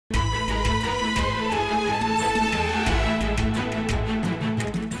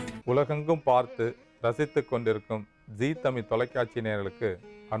உலகெங்கும் பார்த்து ரசித்துக் கொண்டிருக்கும் ஜீ தமிழ் தொலைக்காட்சி நேயர்களுக்கு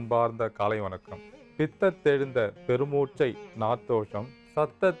அன்பார்ந்த காலை வணக்கம். பித்தத்தெழுந்த பெருமூச்சை நாத்தோஷம்,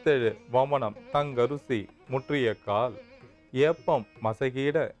 சத்தத்தெழு வமனம் தங்கருசி முற்றிய கால், ஏப்பம்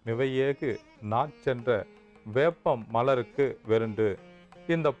மசகீட மிவையேகு நாச்சென்ற வேப்பம் மலருக்கு வெருண்டு.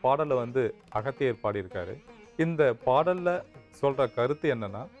 இந்த பாடலை அகத்தியர் பாடியிருக்காரு. இந்த பாடல்ல சொல்ற கருத்து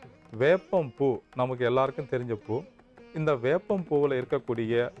என்னன்னா, வேப்பம் பூ நமக்கு எல்லாருக்கும் தெரிஞ்ச பூ. இந்த வேப்பம் பூவில்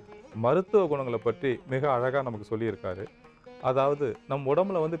இருக்கக்கூடிய மருத்துவ குணங்களை பற்றி மிக அழகாக நமக்கு சொல்லியிருக்காரு. அதாவது நம்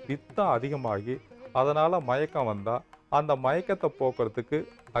உடம்புல பித்தம் அதிகமாகி அதனால் மயக்கம் வந்தால் அந்த மயக்கத்தை போக்குறதுக்கு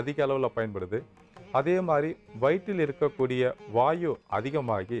அதிக அளவில் பயன்படுது. அதே மாதிரி வயிற்றில் இருக்கக்கூடிய வாயு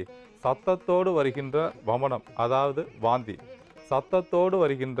அதிகமாகி சத்தத்தோடு வருகின்ற வமனம், அதாவது வாந்தி, சத்தத்தோடு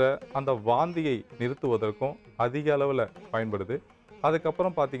வருகின்ற அந்த வாந்தியை நிறுத்துவதற்கும் அதிக அளவில் பயன்படுது.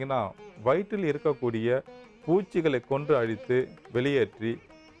 அதுக்கப்புறம் பார்த்திங்கன்னா, வயிற்றில் இருக்கக்கூடிய பூச்சிகளை கொன்று அழித்து வெளியேற்றி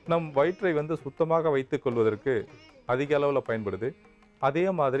நம் வயிற்றை சுத்தமாக வைத்து கொள்வதற்கு அதிக அளவில் பயன்படுது. அதே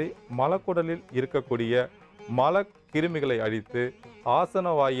மாதிரி மலக்குடலில் இருக்கக்கூடிய மல கிருமிகளை அழித்து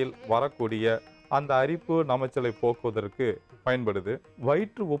ஆசன வாயில் வரக்கூடிய அந்த அரிப்பு நமைச்சலை போக்குவதற்கு பயன்படுது.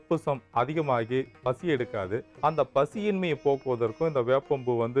 வயிற்று உப்புசம் அதிகமாகி பசி எடுக்காது, அந்த பசியின்மையை போக்குவதற்கும் இந்த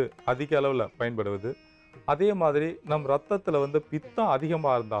வேப்பம்பூ அதிக அளவில் பயன்படுவது. அதே மாதிரி நம் ரத்தத்தில் பித்தம்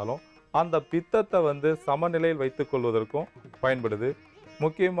அதிகமாக இருந்தாலும் அந்த பித்தத்தை சமநிலையில் வைத்து கொள்வதற்கும் பயன்படுது.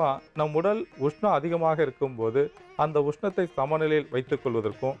 முக்கியமாக நம் உடல் உஷ்ணம் அதிகமாக இருக்கும்போது அந்த உஷ்ணத்தை சமநிலையில் வைத்துக்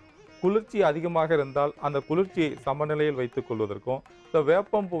கொள்வதற்கும், குளிர்ச்சி அதிகமாக இருந்தால் அந்த குளிர்ச்சியை சமநிலையில் வைத்துக் கொள்வதற்கும் இந்த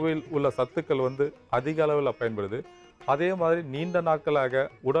வேப்பம்பூவில் உள்ள சத்துக்கள் அதிக அளவில் பயன்படுது. அதே மாதிரி நீண்ட நாட்களாக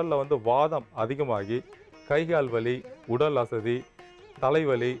உடலில் வாதம் அதிகமாகி கைகால் வலி, உடல் அசதி,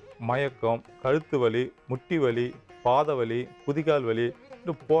 தலைவலி, மயக்கம், கழுத்து வலி, முட்டி வலி, பாத வலி, குதிகால் வலி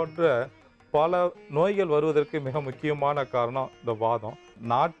போன்ற பல நோய்கள் வருவதற்கு மிக முக்கியமான காரணம் இந்த வாதம்.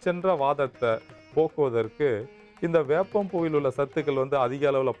 நாட்சென்ற வாதத்தை போக்குவதற்கு இந்த வேப்பம்பூவில் உள்ள சத்துக்கள் அதிக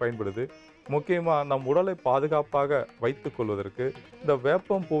அளவில் பயன்படுது. முக்கியமாக நம் உடலை பாதுகாப்பாக வைத்து கொள்வதற்கு இந்த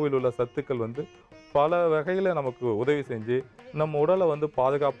வேப்பம்பூவில் உள்ள சத்துக்கள் பல வகையில் நமக்கு உதவி செஞ்சு நம் உடலை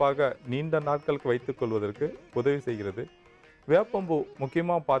பாதுகாப்பாக நீண்ட நாட்களுக்கு வைத்து கொள்வதற்கு உதவி செய்கிறது. வேப்பம்பூ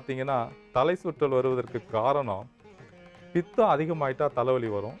முக்கியமாக பார்த்தீங்கன்னா, தலை சுற்றல் வருவதற்கு காரணம் பித்தம் அதிகமாயிட்டா தலைவலி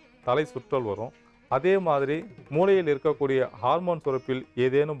வரும், தலை சுற்றல் வரும். அதே மாதிரி மூளையில் இருக்கக்கூடிய ஹார்மோன் சுரப்பில்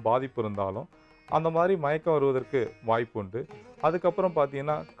ஏதேனும் பாதிப்பு இருந்தாலும் அந்த மாதிரி மயக்கம் வருவதற்கு வாய்ப்பு உண்டு. அதுக்கப்புறம்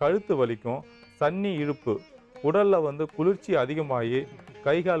பார்த்தீங்கன்னா, கழுத்து வலிக்கும், சன்னி இழுப்பு, உடலில் குளிர்ச்சி அதிகமாகி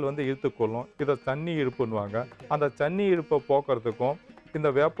கைகால் இழுத்துக்கொள்ளும். இதை சன்னி இழுப்புன்னுவாங்க. அந்த சன்னி இழுப்பை போக்குறதுக்கும் இந்த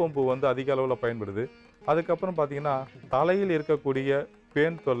வேப்பம்பூ அதிக அளவில் பயன்படுது. அதுக்கப்புறம் பார்த்தீங்கன்னா, தலையில் இருக்கக்கூடிய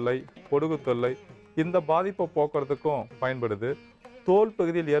பேன் தொல்லை, பொடுகு தொல்லை, இந்த பாதிப்பை போக்குறதுக்கும் பயன்படுது. தோல்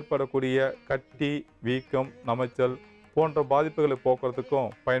பகுதியில் ஏற்படக்கூடிய கட்டி, வீக்கம், நமைச்சல் போன்ற பாதிப்புகளை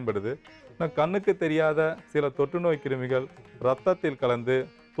போக்குறதுக்கும் பயன்படுது. கண்ணுக்கு தெரியாத சில தொற்று நோய் கிருமிகள் இரத்தத்தில் கலந்து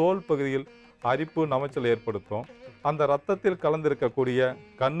தோல் பகுதியில் அரிப்பு, நமைச்சல் ஏற்படுத்தும். அந்த இரத்தத்தில் கலந்திருக்கக்கூடிய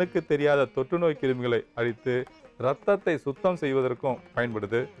கண்ணுக்கு தெரியாத தொற்று நோய் கிருமிகளை அழித்து இரத்தத்தை சுத்தம் செய்வதற்கும்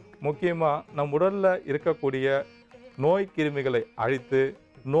பயன்படுது. முக்கியமாக நம் உடலில் இருக்கக்கூடிய நோய் கிருமிகளை அழித்து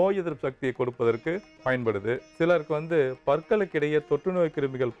நோய் எதிர்ப்பு சக்தியை கொடுப்பதற்கு பயன்படுது. சிலருக்கு பற்களுக்கிடையே தொற்று நோய்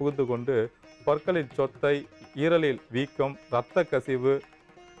கிருமிகள் புகுந்து கொண்டு பற்களில் சொத்தை, ஈரலில் வீக்கம், இரத்த கசிவு,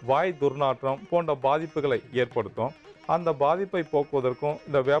 வாய் துர்நாற்றம் போன்ற பாதிப்புகளை ஏற்படுத்தும். அந்த பாதிப்பை போக்குவதற்கும்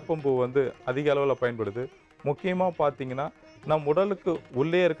இந்த வேப்பம்பூ அதிக அளவில் பயன்படுது. முக்கியமாக பார்த்தீங்கன்னா, நம் உடலுக்கு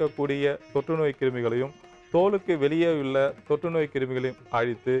உள்ளே இருக்கக்கூடிய தொற்று நோய் கிருமிகளையும் தோலுக்கு வெளியே உள்ள தொற்று நோய் கிருமிகளையும்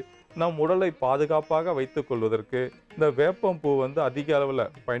அழித்து நம் உடலை பாதுகாப்பாக வைத்து கொள்வதற்கு இந்த வேப்பம்பூ அதிக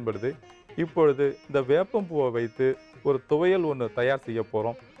அளவில் பயன்படுது. இப்பொழுது இந்த வேப்பம்பூவை வைத்து ஒரு துவையல் ஒன்று தயார் செய்ய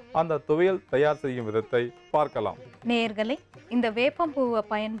போகிறோம். அந்த துவையல் தயார் செய்யும் விதத்தை பார்க்கலாம். நேயர்களே, இந்த வேப்பம்பூவை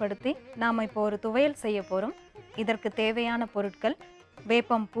பயன்படுத்தி நாம் இப்போ ஒரு துவையல் செய்ய போகிறோம். இதற்கு தேவையான பொருட்கள்: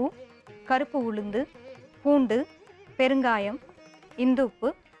 வேப்பம்பூ, கருப்பு உளுந்து, பூண்டு, பெருங்காயம், இந்துப்பு,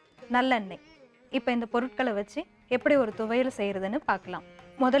 நல்லெண்ணெய். இப்போ இந்த பொருட்களை வச்சு எப்படி ஒரு துவையல் செய்கிறதுன்னு பார்க்கலாம்.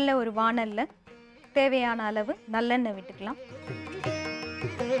 முதல்ல ஒரு வாணல்ல தேவையான அளவு நல்லெண்ணெய் விட்டுக்கலாம்.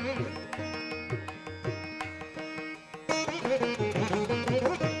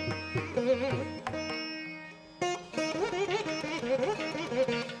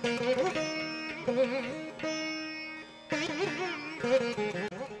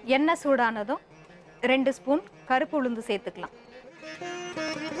 எண்ணெய் சூடானதும் 2 ஸ்பூன் கருப்பு உளுந்து சேர்த்துக்கலாம்.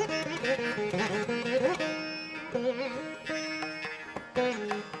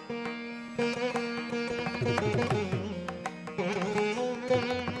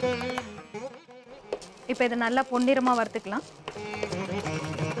 இப்போ இதை நல்லா பொன்னிறமாக வறுத்துக்கலாம்.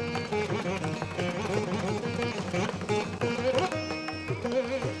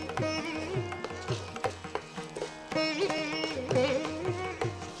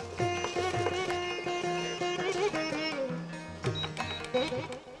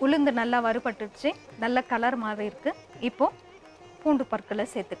 உளுந்து நல்லா வறுபட்டுருச்சு, நல்ல கலர் மாதிரி இருக்கு. இப்போ பூண்டு பற்களை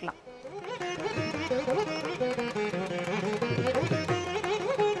சேர்த்துக்கலாம்.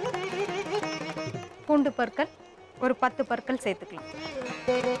 பூண்டு பற்கள் ஒரு 10 பற்கள் சேர்த்துக்கலாம்.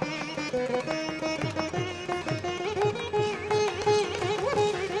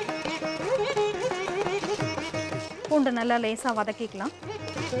 பூண்டு நல்லா லேசாக வதக்கிக்கலாம்.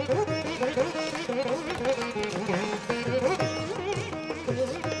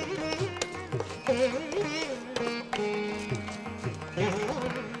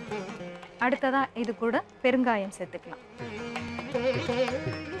 அடுத்ததா இது கூட பெருங்காயம் சேர்த்துக்கலாம்.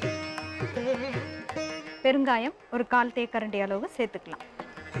 பெருங்காயம் ஒரு 1/4 தேக்கரண்டி அளவு சேர்த்துக்கலாம்.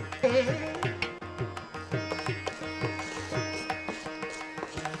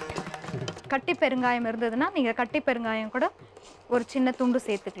 கட்டி பெருங்காயம் இருந்ததுன்னா நீங்கள் கட்டி பெருங்காயம் கூட ஒரு சின்ன துண்டு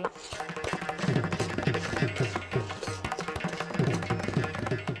சேர்த்துக்கலாம்.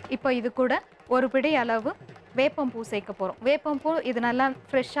 இப்போ இது கூட ஒரு பிடி அளவு வேப்பம்பூ சேர்க்க போகிறோம். வேப்பம்பூ இது நல்லா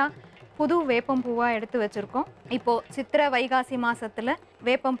ஃப்ரெஷ்ஷாக புது வேப்பம்பூவாக எடுத்து வச்சுருக்கோம். இப்போது சித்திரை வைகாசி மாதத்தில்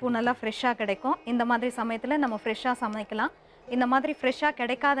வேப்பம்பூ நல்லா ஃப்ரெஷ்ஷாக கிடைக்கும். இந்த மாதிரி சமயத்தில் நம்ம ஃப்ரெஷ்ஷாக சமைக்கலாம். இந்த மாதிரி ஃப்ரெஷ்ஷாக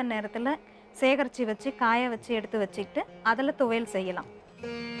கிடைக்காத நேரத்தில் சேகரித்து வச்சு காய வச்சு எடுத்து வச்சுக்கிட்டு அதில் துவையல் செய்யலாம்.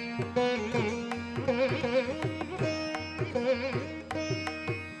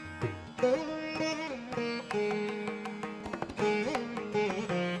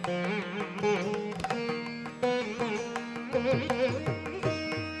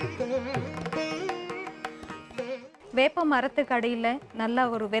 வேப்ப மரத்துக்கு அடியில் நல்லா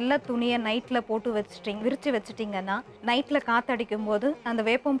ஒரு வெள்ளை துணியை நைட்டில் போட்டு விரித்து வச்சிட்டிங்கன்னா நைட்டில் காற்றடிக்கும் போது அந்த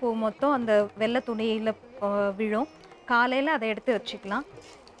வேப்பம்பூ மொத்தம் அந்த வெள்ளை துணியில் விழும். காலையில் அதை எடுத்து வச்சுக்கலாம்.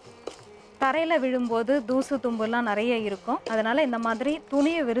 தரையில் விழும்போது தூசு தும்புலாம் நிறைய இருக்கும். அதனால் இந்த மாதிரி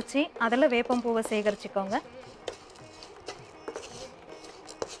துணியை விரித்து அதில் வேப்பம்பூவை சேகரிச்சுக்கோங்க.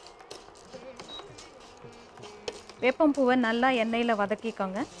 வேப்பம்பூவை நல்லா எண்ணெயில்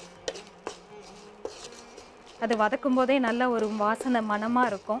வதக்கிக்கோங்க. அது வதக்கும் போதே நல்ல ஒரு வாசனை மணமாக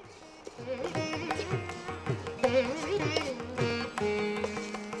இருக்கும்.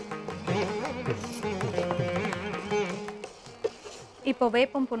 இப்போ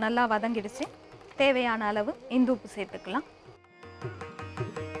வேப்பம்பூ நல்லா வதங்கிடுச்சு. தேவையான அளவு இந்துப்பு சேர்த்துக்கலாம்.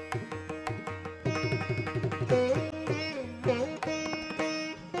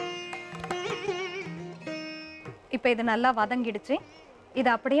 இப்போ இது நல்லா வதங்கிடுச்சு. இதை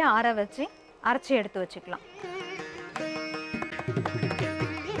அப்படியே ஆற வச்சு அரைச்சி எடுத்து வச்சுக்கலாம்.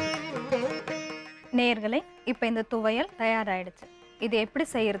 நேயர்களே, இப்போ இந்த துவையல் தயாராகிடுச்சு. இது எப்படி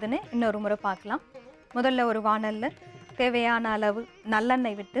செய்யறதுன்னு இன்னொரு முறை பார்க்கலாம். முதல்ல ஒரு வாணலில் தேவையான அளவு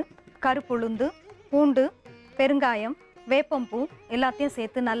நல்லெண்ணெய் விட்டு கருப்புளுந்து, பூண்டு, பெருங்காயம், வேப்பம்பூ எல்லாத்தையும்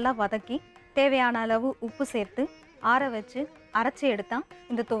சேர்த்து நல்லா வதக்கி தேவையான அளவு உப்பு சேர்த்து ஆற வச்சு அரைச்சி எடுத்தால்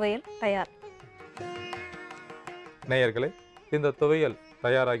இந்த துவையல் தயார். நேயர்களே, இந்த துவையல்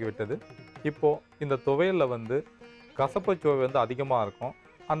தயாராகிவிட்டது. இப்போது இந்த துவையலில் கசப்புச்சுவை அதிகமாக இருக்கும்.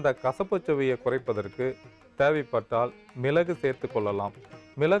 அந்த கசப்புச்சுவையை குறைப்பதற்கு தேவைப்பட்டால் மிளகு சேர்த்து கொள்ளலாம்.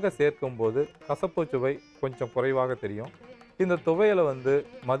 மிளகை சேர்க்கும்போது கசப்புச்சுவை கொஞ்சம் குறைவாக தெரியும். இந்த துவையலை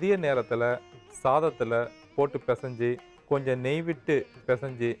மதிய நேரத்தில் சாதத்தில் போட்டு பிசைஞ்சு கொஞ்சம் நெய் விட்டு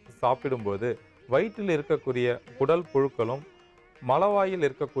பிசைஞ்சு சாப்பிடும்போது வயிற்றில் இருக்கக்கூடிய குடல் புழுக்களும் மலவாயில்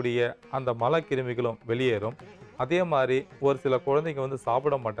இருக்கக்கூடிய அந்த மலக்கிருமிகளும் வெளியேறும். அதே மாதிரி ஒரு சில குழந்தைங்க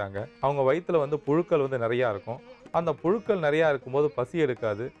சாப்பிட மாட்டாங்க. அவங்க வயிற்றில் புழுக்கள் நிறையா இருக்கும். அந்த புழுக்கள் நிறையா இருக்கும்போது பசி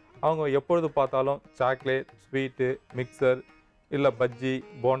எடுக்காது. அவங்க எப்பொழுது பார்த்தாலும் சாக்லேட், ஸ்வீட்டு, மிக்சர், இல்லை பஜ்ஜி,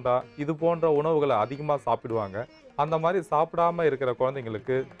 போண்டா இது போன்ற உணவுகளை அதிகமாக சாப்பிடுவாங்க. அந்த மாதிரி சாப்பிடாமல் இருக்கிற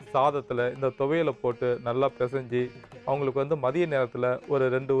குழந்தைங்களுக்கு சாதத்தில் இந்த துவையலை போட்டு நல்லா பிசைஞ்சு அவங்களுக்கு மதிய நேரத்தில் ஒரு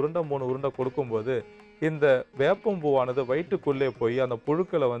 2 உருண்டை 3 உருண்டை கொடுக்கும்போது இந்த வேப்பம்பூவானது வயிற்றுக்குள்ளே போய் அந்த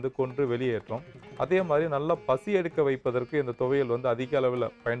புழுக்களை கொன்று வெளியேற்றும். அதே மாதிரி நல்லா பசி எடுக்க வைப்பதற்கு இந்த துவையல் அதிக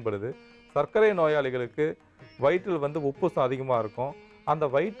அளவில் பயன்படுது. சர்க்கரை நோயாளிகளுக்கு வயிற்றில் உப்புசம் அதிகமாக இருக்கும். அந்த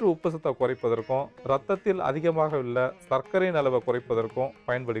வயிற்று உப்புசத்தை குறைப்பதற்கும் இரத்தத்தில் அதிகமாக உள்ள சர்க்கரையின் அளவை குறைப்பதற்கும்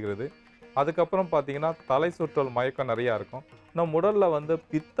பயன்படுகிறது. அதுக்கப்புறம் பார்த்தீங்கன்னா தலை சுற்றல், மயக்கம் நிறையா இருக்கும். நம் உடலில்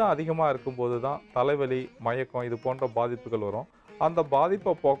பித்தம் அதிகமாக இருக்கும்போது தான் தலைவலி, மயக்கம் இது போன்ற பாதிப்புகள் வரும். அந்த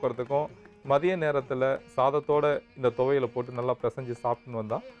பாதிப்பை போக்குறதுக்கும் மதிய நேரத்தில் சாதத்தோடு இந்த துவையலை போட்டு நல்லா பிசைஞ்சு சாப்பிட்டுன்னு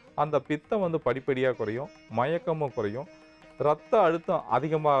வந்தால் அந்த பித்தம் படிப்படியாக குறையும், மயக்கமும் குறையும். இரத்த அழுத்தம்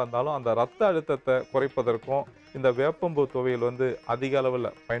அதிகமாக இருந்தாலும் அந்த இரத்த அழுத்தத்தை குறைப்பதற்கும் இந்த வேப்பம்பூ துவையல் அதிக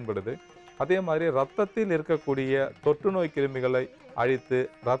அளவில் பயன்படுது. அதே மாதிரி இரத்தத்தில் இருக்கக்கூடிய தொற்று நோய் கிருமிகளை அழித்து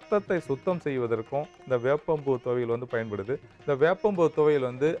இரத்தத்தை சுத்தம் செய்வதற்கும் இந்த வேப்பம்பூ துவையல் பயன்படுது. இந்த வேப்பம்பூ துவையல்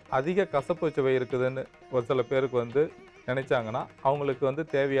அதிக கசப்பு சுவை இருக்குதுன்னு ஒரு சில பேருக்கு நினைச்சாங்கன்னா அவங்களுக்கு வந்து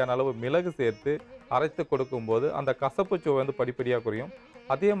தேவையான அளவு மிளகு சேர்த்து அரைத்து கொடுக்கும்போது அந்த கசப்பு சுவை வந்து படிப்படியாக குறையும்.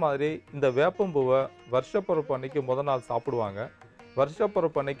 அதே மாதிரி இந்த வேப்பம்பூவை வருஷப்பிறப்பு அன்னைக்கு முதல் நாள் சாப்பிடுவாங்க.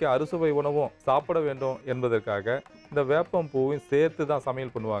 வருஷப்பிறப்பு அன்னைக்கு அறுசுவை உணவும் சாப்பிட வேண்டும் என்பதற்காக இந்த வேப்பம்பூவையும் சேர்த்து தான்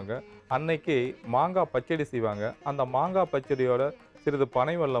சமையல் பண்ணுவாங்க. அன்னைக்கு மாங்காய் பச்சடி செய்வாங்க. அந்த மாங்காய் பச்சடியோட சிறிது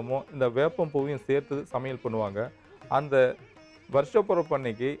பனை வெல்லமும் இந்த வேப்பம்பூவையும் சேர்த்து சமையல் பண்ணுவாங்க. அந்த வருஷப்பிறப்பு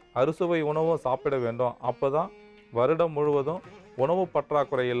அன்னைக்கு அறுசுவை உணவும் சாப்பிட வேண்டும். அப்போ தான் வருடம் முழுவதும் உணவு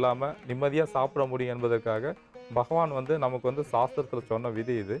பற்றாக்குறை இல்லாமல் நிம்மதியாக சாப்பிட முடியும் என்பதற்காக பகவான் வந்து நமக்கு வந்து சாஸ்திரத்தில் சொன்ன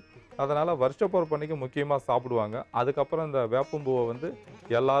விதி இது. அதனால் வருஷப்பிறப்பு அன்னைக்கு முக்கியமாக சாப்பிடுவாங்க. அதுக்கப்புறம் இந்த வேப்பம்பூவை வந்து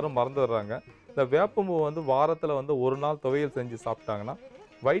எல்லாரும் மறந்துடுறாங்க. இந்த வேப்பம்பூவை வந்து வாரத்தில் வந்து ஒரு நாள் துவையல் செஞ்சு சாப்பிட்டாங்கன்னா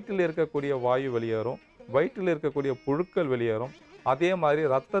வயிற்றில் இருக்கக்கூடிய வாயு வெளியேறும், வயிற்றில் இருக்கக்கூடிய புழுக்கள் வெளியேறும். அதே மாதிரி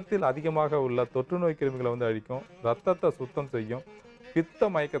ரத்தத்தில் அதிகமாக உள்ள தொற்று நோய் கிருமிகளை வந்து அழிக்கும், ரத்தத்தை சுத்தம் செய்யும், பித்த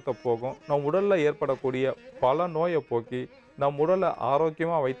மயக்கத்தை போகும், நம் உடலில் ஏற்படக்கூடிய பல நோயை போக்கி நம் உடலை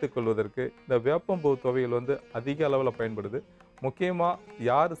ஆரோக்கியமாக வைத்துக்கொள்வதற்கு இந்த வேப்பம்பூ துவையல் வந்து அதிக அளவில் பயன்படுது. முக்கியமாக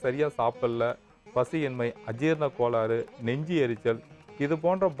யார் சரியாக சாப்பிடல, பசியின்மை, அஜீரண கோளாறு, நெஞ்சு எரிச்சல் இது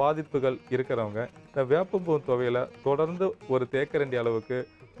போன்ற பாதிப்புகள் இருக்கிறவங்க இந்த வேப்பம்பூ துவையலை தொடர்ந்து ஒரு தேக்கரண்டி அளவுக்கு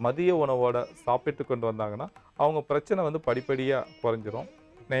மதிய உணவோட சாப்பிட்டு கொண்டு வந்தாங்கன்னா அவங்க பிரச்சனை வந்து படிப்படியாக குறைஞ்சிரும்.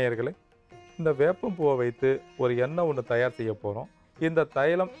 நேயர்களே, இந்த வேப்பம்பூவை வைத்து ஒரு எண்ணெய் ஒன்று தயார் செய்ய போகிறோம். இந்த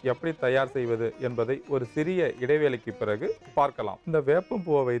தைலம் எப்படி தயார் செய்வது என்பதை ஒரு சிறிய இடைவேளைக்கு பிறகு பார்க்கலாம். இந்த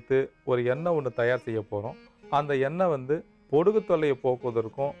வேப்பம்பூவை வைத்து ஒரு எண்ணெய் ஒன்று தயார் செய்ய போகிறோம். அந்த எண்ணெய் வந்து பொடுகு தொல்லையை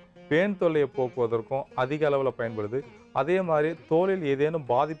போக்குவதற்கும் பேன் தொல்லையை போக்குவதற்கும் அதிக அளவில் பயன்படுது. அதே மாதிரி தோலில் ஏதேனும்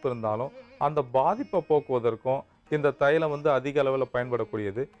பாதிப்பு இருந்தாலும் அந்த பாதிப்பை போக்குவதற்கும் இந்த தைலம் வந்து அதிக அளவில்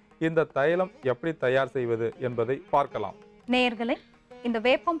பயன்படக்கூடியது. இந்த தைலம் எப்படி தயார் செய்வது என்பதை பார்க்கலாம். நேயர்களே, இந்த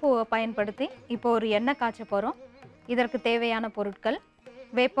வேப்பம்பூவை பயன்படுத்தி இப்போ ஒரு எண்ணெய் காய்ச்ச போகிறோம். இதற்கு தேவையான பொருட்கள்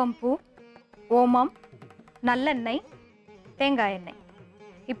வேப்பம்பூ, ஓமம், நல்லெண்ணெய், தேங்காய் எண்ணெய்.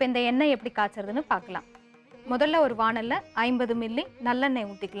 இப்போ இந்த எண்ணெய் எப்படி காய்ச்சறதுன்னு பார்க்கலாம். முதல்ல ஒரு வாணல்ல 50 மில்லி நல்லெண்ணெய்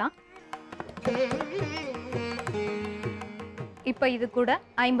ஊற்றிக்கலாம். இப்போ இது கூட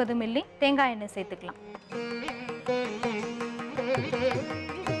 50 மில்லி தேங்காய் எண்ணெய் சேர்த்துக்கலாம்.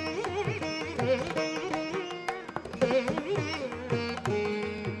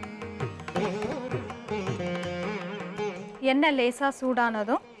 எண்ணெய் லேசாக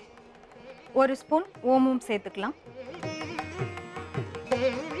சூடானதும் ஒரு ஸ்பூன் ஓமம் சேர்த்துக்கலாம்.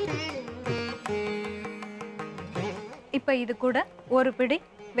 இப்போ இது கூட ஒரு பிடி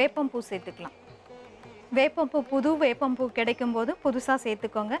வேப்பம்பூ சேர்த்துக்கலாம். வேப்பம்பூ, புது வேப்பம்பூ கிடைக்கும் போது புதுசாக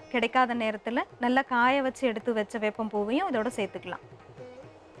சேர்த்துக்கோங்க. கிடைக்காத நேரத்தில் நல்லா காய வச்சு எடுத்து வச்ச வேப்பம்பூவையும் இதோட சேர்த்துக்கலாம்.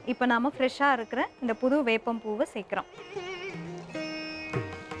 இப்போ நாம் ஃப்ரெஷ்ஷாக இருக்கிற இந்த புது வேப்பம்பூவை சேர்க்குறோம்.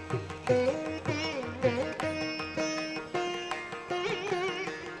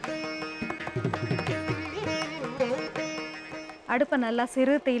 அடுப்பை நல்லா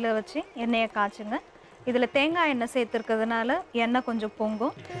சிறு தீயில வச்சு எண்ணெயை காய்ச்சுங்க. இதில் தேங்காய் எண்ணெய் சேர்த்துருக்கிறதுனால எண்ணெய் கொஞ்சம்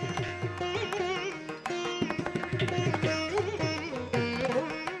பொங்கும்.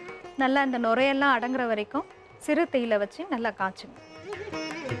 நல்லா இந்த நுரையெல்லாம் அடங்குற வரைக்கும் சிறு தீயில வச்சு நல்லா காய்ச்சுங்க.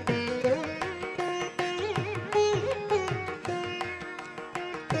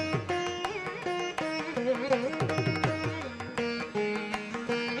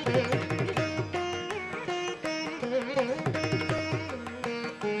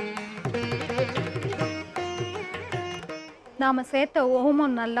 நாம் சேர்த்த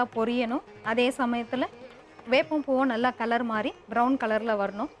ஓமம் நல்லா பொரியணும். அதே சமயத்தில் வேப்பம்பூவும் நல்லா கலர் மாறி ப்ரௌன் கலரில்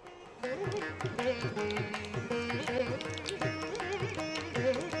வரணும்.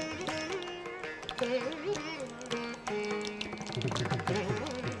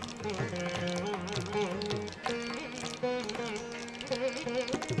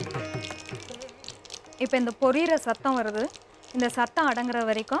 இப்போ இந்த பொரியிற சத்தம் வருது. இந்த சத்தம் அடங்குற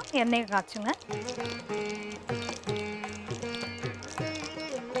வரைக்கும் எண்ணெயை காய்ச்சுங்க.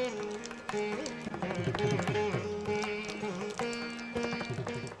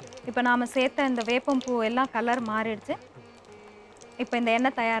 இப்போ நாம் சேர்த்த இந்த வேப்பம்பூ எல்லாம் கலர் மாறிடுச்சு. இப்போ இந்த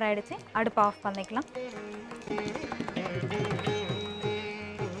எண்ணெய் தயாராகிடுச்சு. அடுப்பை ஆஃப் பண்ணிக்கலாம்.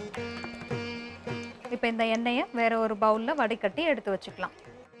 இப்போ இந்த எண்ணெயை வேற ஒரு பவுலில் வடிகட்டி எடுத்து வச்சுக்கலாம்.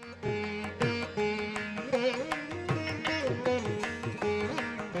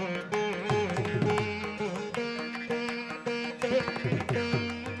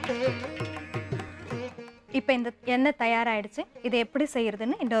 இப்போ இந்த எண்ணெய் தயாராகிடுச்சு. இதை எப்படி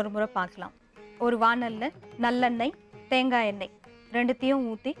செய்யறதுன்னு இன்னொரு முறை பார்க்கலாம். ஒரு வாணலில் நல்லெண்ணெய், தேங்காய் எண்ணெய் ரெண்டுத்தையும்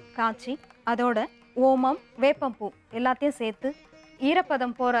ஊற்றி காய்ச்சி அதோட ஓமம், வேப்பம்பூ எல்லாத்தையும் சேர்த்து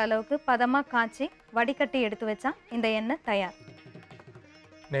ஈரப்பதம் போகிற அளவுக்கு பதமாக காய்ச்சி வடிகட்டி எடுத்து வச்சா இந்த எண்ணெய் தயார்.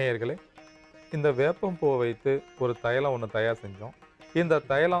 நேயர்களே, இந்த வேப்பம்பூவை வைத்து ஒரு தைலம் ஒன்று தயார் செஞ்சோம். இந்த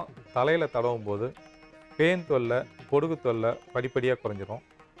தைலம் தலையில் தடவும் போது பேன் தொல்லை, பொடுகு தொல்லை படிப்படியாக குறைஞ்சிரும்.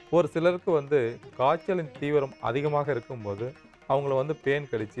 ஒரு சிலருக்கு காய்ச்சலின் தீவிரம் அதிகமாக இருக்கும்போது அவங்கள பேன்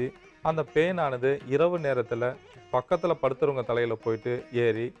கடிச்சு, அந்த பேனானது இரவு நேரத்தில் பக்கத்தில் படுத்துறவங்க தலையில் போயிட்டு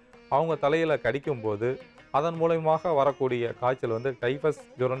ஏறி அவங்க தலையில் கடிக்கும்போது அதன் மூலயமாக வரக்கூடிய காய்ச்சல் டைஃபஸ்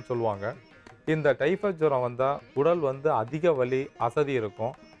ஜுரம்னு சொல்லுவாங்க. இந்த டைஃபஸ் ஜுரம் வந்தால் உடல் அதிக வலி, அசதி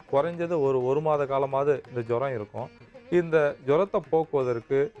இருக்கும். குறைஞ்சது ஒரு மாத காலமாவது இந்த ஜுரம் இருக்கும். இந்த ஜுரத்தை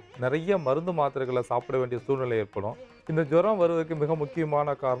போக்குவதற்கு நிறைய மருந்து மாத்திரைகளை சாப்பிட வேண்டிய சூழ்நிலை ஏற்படும். இந்த ஜுரம் வருவதற்கு மிக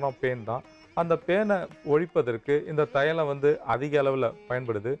முக்கியமான காரணம் பேன் தான். அந்த பேனை ஒழிப்பதற்கு இந்த தைலம் அதிக அளவில்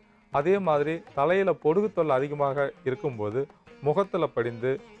பயன்படுது. அதே மாதிரி தலையில் பொடுகு தொல்லை அதிகமாக இருக்கும்போது முகத்தில்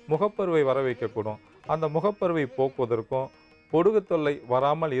படிந்து முகப்பருவை வர வைக்கக்கூடும். அந்த முகப்பருவை போக்குவதற்கும் பொடுகு தொல்லை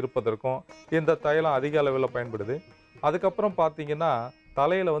வராமல் இருப்பதற்கும் இந்த தைலம் அதிக அளவில் பயன்படுது. அதுக்கப்புறம் பார்த்தீங்கன்னா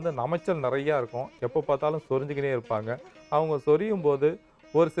தலையில் நமைச்சல் நிறையா இருக்கும். எப்போ பார்த்தாலும் சொரிஞ்சுக்கினே இருப்பாங்க. அவங்க சொரியும் போது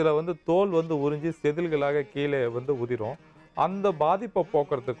ஒரு சில தோல் உறிஞ்சி செதில்களாக கீழே உதிரும். அந்த பாதிப்பை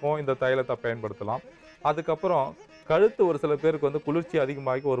போக்குறதுக்கும் இந்த தைலத்தை பயன்படுத்தலாம். அதுக்கப்புறம் கழுத்து ஒரு சில பேருக்கு குளிர்ச்சி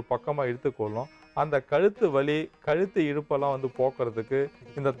அதிகமாகி ஒரு பக்கமாக இழுத்துக்கொள்ளும். அந்த கழுத்து வலி, கழுத்து இழுப்பெல்லாம் போக்குறதுக்கு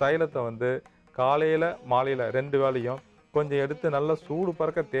இந்த தைலத்தை காலையில் மாலையில் 2 வேளையும் கொஞ்சம் எடுத்து நல்லா சூடு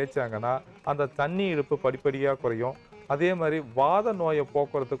பறக்க தேய்ச்சாங்கன்னா அந்த தண்ணி இழுப்பு படிப்படியாக குறையும். அதே மாதிரி வாத நோயை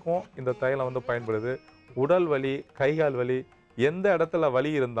போக்குறதுக்கும் இந்த தைலம் பயன்படுது. உடல் வலி, கைகால் வலி, எந்த இடத்துல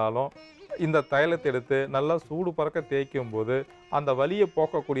வலி இருந்தாலும் இந்த தைலத்தை எடுத்து நல்லா சூடு பறக்க தேய்க்கும் போது அந்த வலியை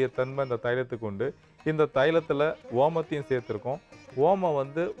போக்கக்கூடிய தன்மை இந்த தைலத்துக்கு உண்டு. இந்த தைலத்தில் ஓமத்தையும் சேர்த்துருக்கோம்.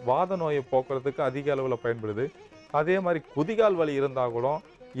 ஓமம் வாத நோயை போக்குறதுக்கு அதிக அளவில் பயன்படுது. அதே மாதிரி குதிகால் வலி இருந்தால் கூட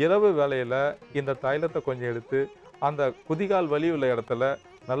இரவு வேளையில் இந்த தைலத்தை கொஞ்சம் எடுத்து அந்த குதிகால் வலி உள்ள இடத்துல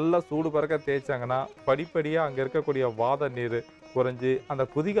நல்லா சூடு பறக்க தேய்ச்சாங்கன்னா படிப்படியாக அங்கே இருக்கக்கூடிய வாத நீர் குறைஞ்சி அந்த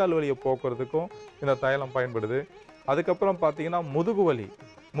குதிகால் வலியை போக்குறதுக்கும் இந்த தைலம் பயன்படுது. அதுக்கப்புறம் பார்த்தீங்கன்னா முதுகு வலி,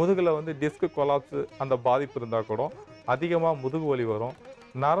 முதுகில் டிஸ்க் கொலாப்ஸு அந்த பாதிப்பு இருந்தால் கூட அதிகமாக முதுகு வலி வரும்.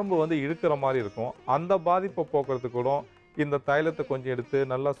 நரம்பு இழுக்கிற மாதிரி இருக்கும். அந்த பாதிப்பை போக்குறதுக்கு கூட இந்த தைலத்தை கொஞ்சம் எடுத்து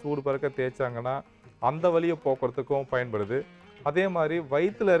நல்லா சூடு பறக்க தேய்ச்சாங்கன்னா அந்த வலியை போக்குறதுக்கும் பயன்படுது. அதே மாதிரி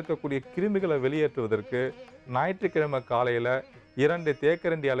வயிற்றில் இருக்கக்கூடிய கிருமிகளை வெளியேற்றுவதற்கு ஞாயிற்றுக்கிழமை காலையில் 2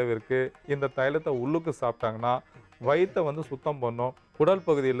 தேக்கரண்டி அளவிற்கு இந்த தைலத்தை உள்ளுக்கு சாப்பிட்டாங்கன்னா வயிற்றை சுத்தம் பண்ணும். உடல்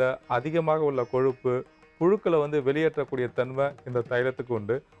பகுதியில் அதிகமாக உள்ள கொழுப்பு, புழுக்களை வெளியேற்றக்கூடிய தன்மை இந்த தைலத்துக்கு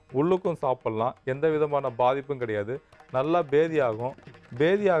உண்டு. உள்ளுக்கும் சாப்பிட்லாம், எந்த விதமான பாதிப்பும் கிடையாது. நல்லா பேதியாகும்.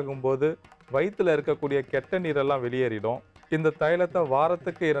 பேதியாகும்போது வயிற்றில் இருக்கக்கூடிய கெட்ட நீரெல்லாம் வெளியேறிடும். இந்த தைலத்தை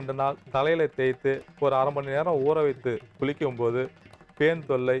வாரத்துக்கு 2 நாள் தலையில் தேய்த்து ஒரு 1/2 மணி நேரம் ஊற வைத்து குளிக்கும்போது பேன்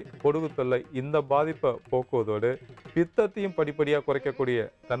தொல்லை, பொடுகு தொல்லை இந்த பாதிப்பை போக்குவதோடு பித்தத்தையும் படிப்படியாக குறைக்கக்கூடிய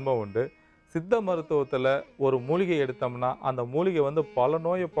தன்மை உண்டு. சித்த மருத்துவத்தில் ஒரு மூலிகை எடுத்தோம்னா அந்த மூலிகை பல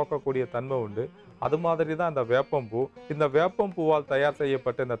நோயை போக்கக்கூடிய தன்மை உண்டு. அது மாதிரி தான் இந்த வேப்பம்பூ. இந்த வேப்பம்பூவால் தயார்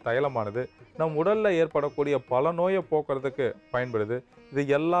செய்யப்பட்ட இந்த தைலமானது நம் உடலில் ஏற்படக்கூடிய பல நோயை போக்குறதுக்கு பயன்படுது. இது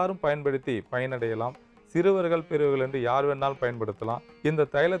எல்லாரும் பயன்படுத்தி பயனடையலாம். சிறுவர்கள், பெரியவர்கள் என்று யார் வேணாலும் பயன்படுத்தலாம். இந்த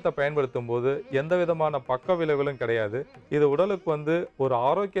தைலத்தை பயன்படுத்தும் போது எந்த விதமான பக்க விளைவுகளும் கிடையாது. இது உடலுக்கு ஒரு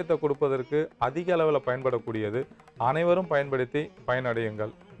ஆரோக்கியத்தை கொடுப்பதற்கு அதிக அளவில் பயன்படக்கூடியது. அனைவரும் பயன்படுத்தி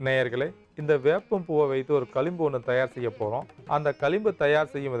பயனடையுங்கள். நேயர்களே, இந்த வேப்பம்பூவை வைத்து ஒரு களிம்பு ஒன்று தயார் செய்ய போகிறோம். அந்த களிம்பு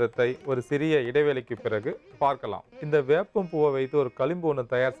தயார் செய்யும் விதத்தை ஒரு சிறிய இடைவேளைக்கு பிறகு பார்க்கலாம். இந்த வேப்பம்பூவை வைத்து ஒரு களிம்பு ஒன்று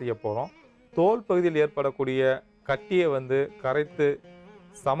தயார் செய்ய போகிறோம். தோல் பகுதியில் ஏற்படக்கூடிய கட்டியை கரைத்து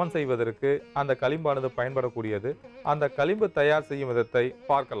சமன் செய்வதற்கு அந்த களிம்பானது பயன்படக்கூடியது. அந்த களிம்பு தயார் செய்யும் விதத்தை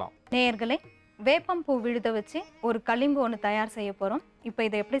பார்க்கலாம். நேயர்களே, வேப்பம்பூ விழுத வச்சு ஒரு களிம்பு ஒன்று தயார் செய்ய போகிறோம். இப்போ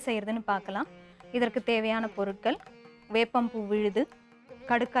இதை எப்படி செய்யறதுன்னு பார்க்கலாம். இதற்கு தேவையான பொருட்கள்: வேப்பம்பூ விழுது,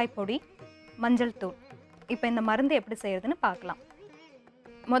 கடுக்காய் பொடி, மஞ்சள் தூள். இப்போ இந்த மருந்து எப்படி செய்யறதுன்னு பார்க்கலாம்.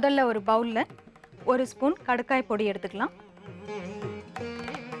 முதல்ல ஒரு பவுலில் 1 ஸ்பூன் கடுக்காய் பொடி எடுத்துக்கலாம்.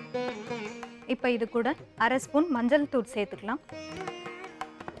 இப்போ இது கூட 1/2 ஸ்பூன் மஞ்சள் தூள் சேர்த்துக்கலாம்.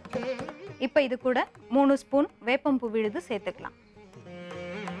 இப்போ இது கூட 3 ஸ்பூன் வேப்பம்பூ விழுது சேர்த்துக்கலாம்.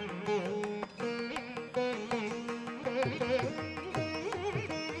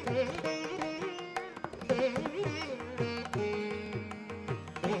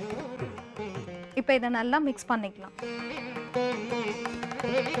 இப்போ இதை நல்லா மிக்ஸ் பண்ணிக்கலாம்.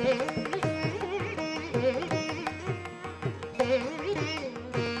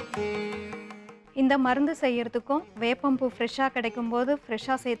 இந்த மருந்து செய்யறதுக்கும் வேப்பம்பூ ஃப்ரெஷ்ஷாக கிடைக்கும்போது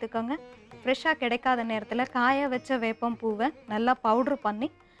ஃப்ரெஷ்ஷாக சேர்த்துக்கோங்க. ஃப்ரெஷ்ஷாக கிடைக்காத நேரத்தில் காய வச்ச வேப்பம்பூவை நல்லா பவுட்ரு பண்ணி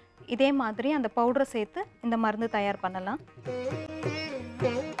இதே மாதிரி அந்த பவுடரை சேர்த்து இந்த மருந்து தயார் பண்ணலாம்.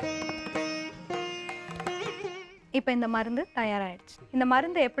 இப்போ இந்த மருந்து தயாராகிடுச்சு. இந்த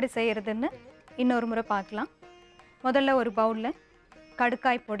மருந்து எப்படி செய்கிறதுன்னு இன்னொரு முறை பார்க்கலாம். முதல்ல ஒரு பவுலில்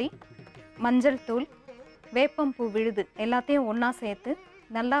கடுக்காய் பொடி, மஞ்சள் தூள், வேப்பம்பூ விழுது எல்லாத்தையும் ஒன்றா சேர்த்து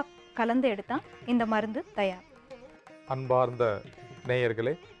நல்லா கலந்து எடுத்தால் இந்த மருந்து தயார். அன்பார்ந்த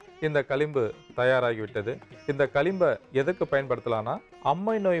நேயர்களே, இந்த களிம்பு தயாராகிவிட்டது. இந்த களிம்பை எதுக்கு பயன்படுத்தலாம்னா,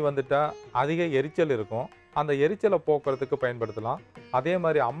 அம்மை நோய் வந்துட்டா அதிக எரிச்சல் இருக்கும், அந்த எரிச்சலை போக்குறதுக்கு பயன்படுத்தலாம். அதே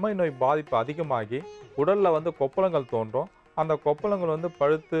மாதிரி அம்மை நோய் பாதிப்பு அதிகமாகி உடலில் வந்து கொப்பளங்கள் தோன்றும். அந்த கொப்பளங்கள் வந்து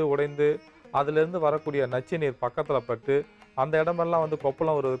பழுத்து உடைந்து அதிலிருந்து வரக்கூடிய நச்சு நீர் பக்கத்தில் பட்டு அந்த இடமெல்லாம் வந்து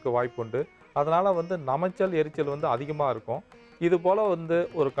கொப்பளம் வருவதற்கு வாய்ப்புண்டு. அதனால் வந்து நமைச்சல் எரிச்சல் வந்து அதிகமாக இருக்கும். இது போல் வந்து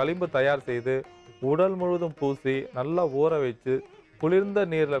ஒரு களிம்பு தயார் செய்து உடல் முழுவதும் பூசி நல்லா ஊற வச்சு குளிர்ந்த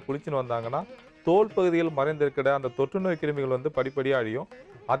நீரில் குளிச்சுன்னு வந்தாங்கன்னா தோல் பகுதியில் மறைந்திருக்கிற அந்த தொற்று நோய் கிருமிகள் வந்து படிப்படியாக அழியும்.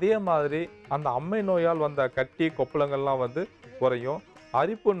 அதே மாதிரி அந்த அம்மை நோயால் வந்த கட்டி கொப்பளங்கள்லாம் வந்து குறையும்.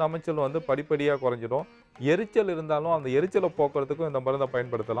 அரிப்பு நமைச்சல் வந்து படிப்படியாக குறைஞ்சிடும். எரிச்சல் இருந்தாலும் அந்த எரிச்சலை போக்குறதுக்கும் இந்த மருந்தை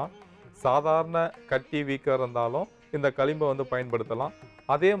பயன்படுத்தலாம். சாதாரண கட்டி வீக்கம் இருந்தாலும் இந்த களிம்பை வந்து பயன்படுத்தலாம்.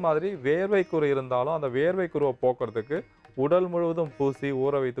 அதே மாதிரி வேர்வை குரு இருந்தாலும் அந்த வேர்வை குருவை போக்குறதுக்கு உடல் முழுவதும் பூசி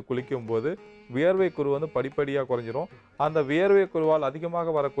ஊற வைத்து குளிக்கும் போது வியர்வை குரு வந்து படிப்படியாக குறைஞ்சிரும். அந்த வியர்வை குருவால்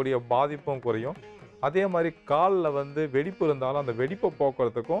அதிகமாக வரக்கூடிய பாதிப்பும் குறையும். அதே மாதிரி காலில் வந்து வெடிப்பு இருந்தாலும் அந்த வெடிப்பை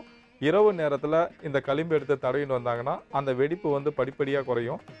போக்குறதுக்கும் இரவு நேரத்தில் இந்த களிம்பு எடுத்து தடவின்னு வந்தாங்கன்னா அந்த வெடிப்பு வந்து படிப்படியாக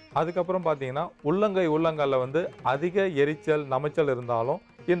குறையும். அதுக்கப்புறம் பார்த்தீங்கன்னா உள்ளங்காலில் வந்து அதிக எரிச்சல் நமைச்சல் இருந்தாலும்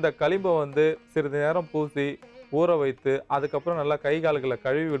இந்த களிம்பை வந்து சிறிது நேரம் பூசி ஊற வைத்து அதுக்கப்புறம் நல்லா கை கால்களை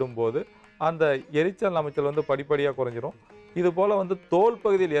கழுவி விடும்போது அந்த எரிச்சல் நமைச்சல் வந்து படிப்படியாக குறைஞ்சிரும். இது போல் வந்து தோல்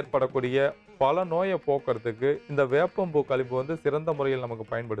பகுதியில் ஏற்படக்கூடிய பல நோயை போக்குறதுக்கு இந்த வேப்பம்பூ களிம்பு வந்து சிறந்த முறையில் நமக்கு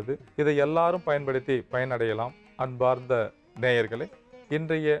பயன்படுது. இதை எல்லாரும் பயன்படுத்தி பயனடையலாம். அன்பார்ந்த நேயர்களே,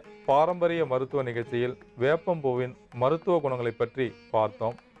 இன்றைய பாரம்பரிய மருத்துவ நிகழ்ச்சியில் வேப்பம்பூவின் மருத்துவ குணங்களை பற்றி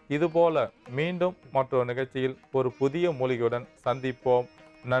பார்த்தோம். இதுபோல மீண்டும் மற்றொரு நிகழ்ச்சியில் ஒரு புதிய மூலிகையுடன் சந்திப்போம்.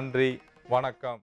 நன்றி, வணக்கம்.